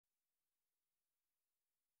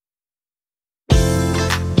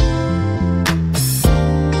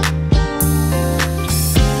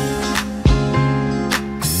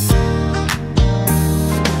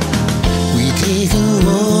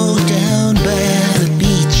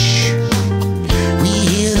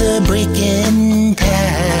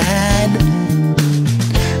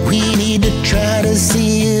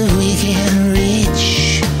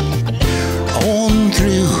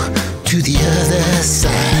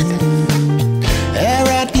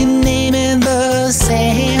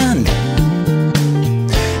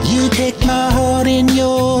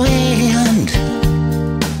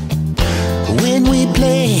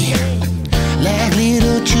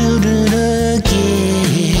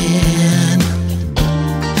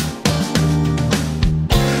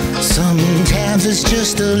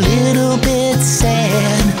just a little bit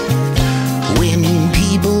sad when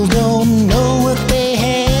people don't know what they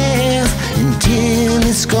have until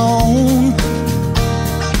it's gone.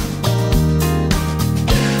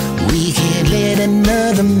 We can't let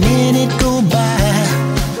another minute go by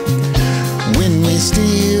when we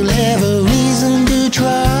still have a reason to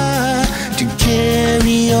try to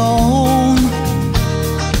carry on.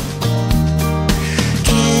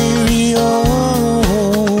 Carry on.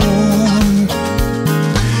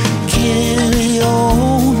 Carry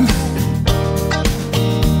on.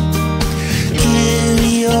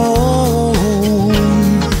 Carry on.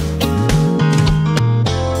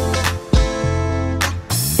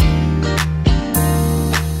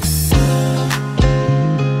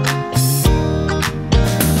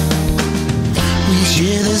 We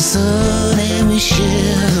share the sun and we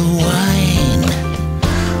share the wine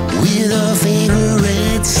with our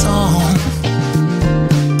favorite song.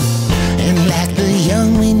 And like the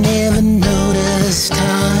young, we never notice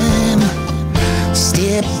time.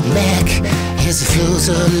 Step back as it flows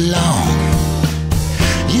along.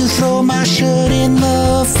 You throw my shirt in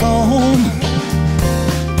the foam.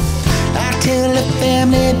 I tell the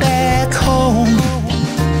family back home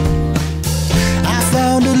I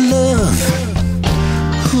found a love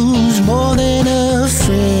who's more than a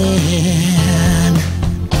friend.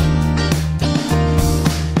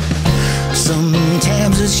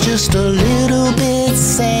 Sometimes it's just a